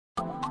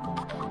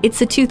It's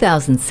a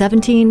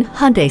 2017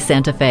 Hyundai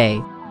Santa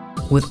Fe.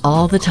 With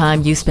all the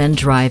time you spend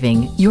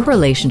driving, your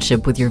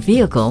relationship with your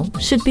vehicle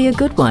should be a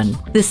good one.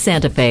 This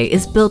Santa Fe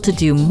is built to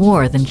do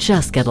more than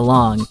just get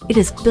along. It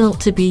is built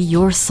to be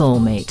your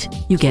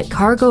soulmate. You get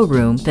cargo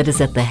room that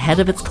is at the head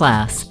of its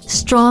class,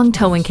 strong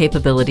towing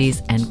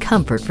capabilities, and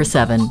comfort for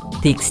 7.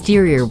 The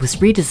exterior was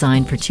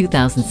redesigned for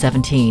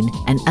 2017,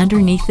 and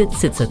underneath it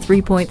sits a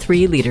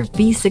 3.3-liter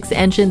V6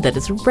 engine that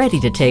is ready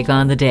to take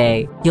on the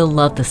day. You'll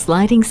love the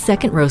sliding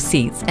second-row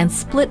seats and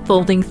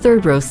split-folding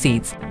third-row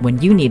seats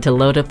when you need to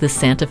load up the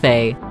Santa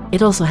Fe.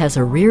 It also has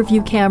a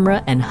rear-view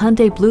camera and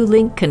Hyundai Blue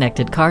Link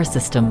connected car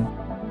system.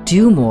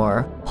 Do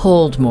more,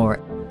 hold more,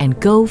 and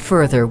go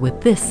further with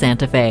this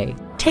Santa Fe.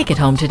 Take it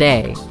home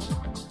today.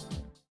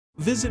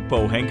 Visit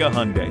Pohanka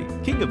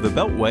Hyundai, King of the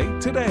Beltway,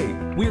 today.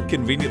 We're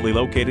conveniently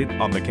located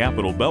on the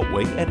Capital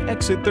Beltway at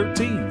Exit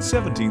 13,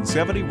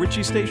 1770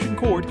 Ritchie Station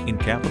Court in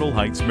Capital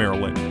Heights,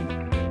 Maryland.